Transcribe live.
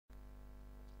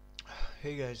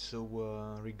Hey guys, so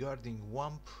regarding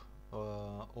Wamp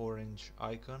Orange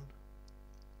Icon,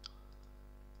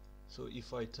 so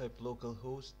if I type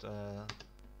localhost,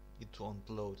 it won't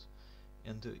load,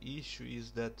 and the issue is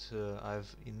that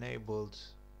I've enabled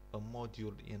a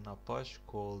module in Apache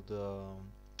called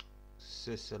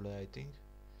SSL, I think.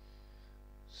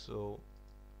 So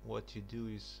what you do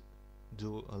is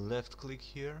do a left click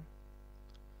here,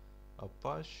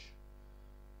 Apache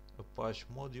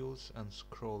modules, and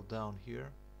scroll down here.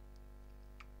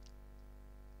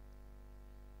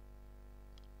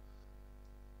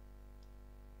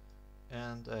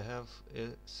 And I have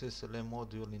a SSL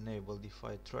module enabled. If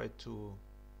I try to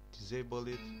disable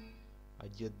it, I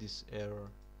get this error.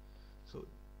 So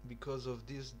because of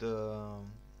this, the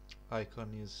icon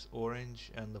is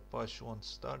orange and Apache won't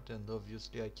start, and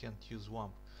obviously I can't use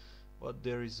Wamp. But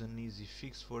there is an easy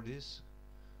fix for this.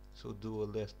 So do a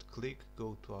left click,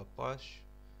 go to Apache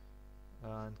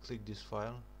and click this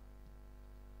file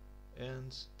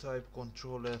and type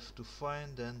Ctrl F to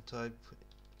find, and type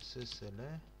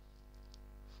SSL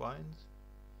find,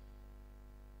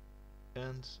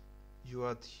 and you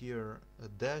add here a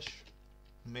dash,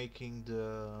 making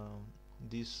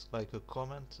this like a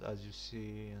comment, as you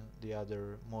see the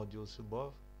other modules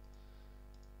above,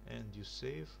 and you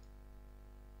save,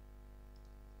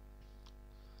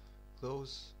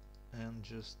 close, and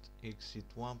just exit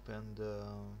Wamp and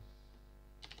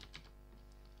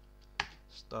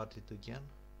start it again.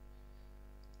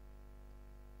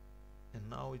 And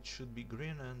now it should be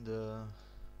green, and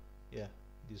yeah,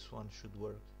 this one should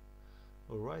work.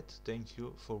 Alright, thank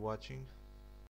you for watching.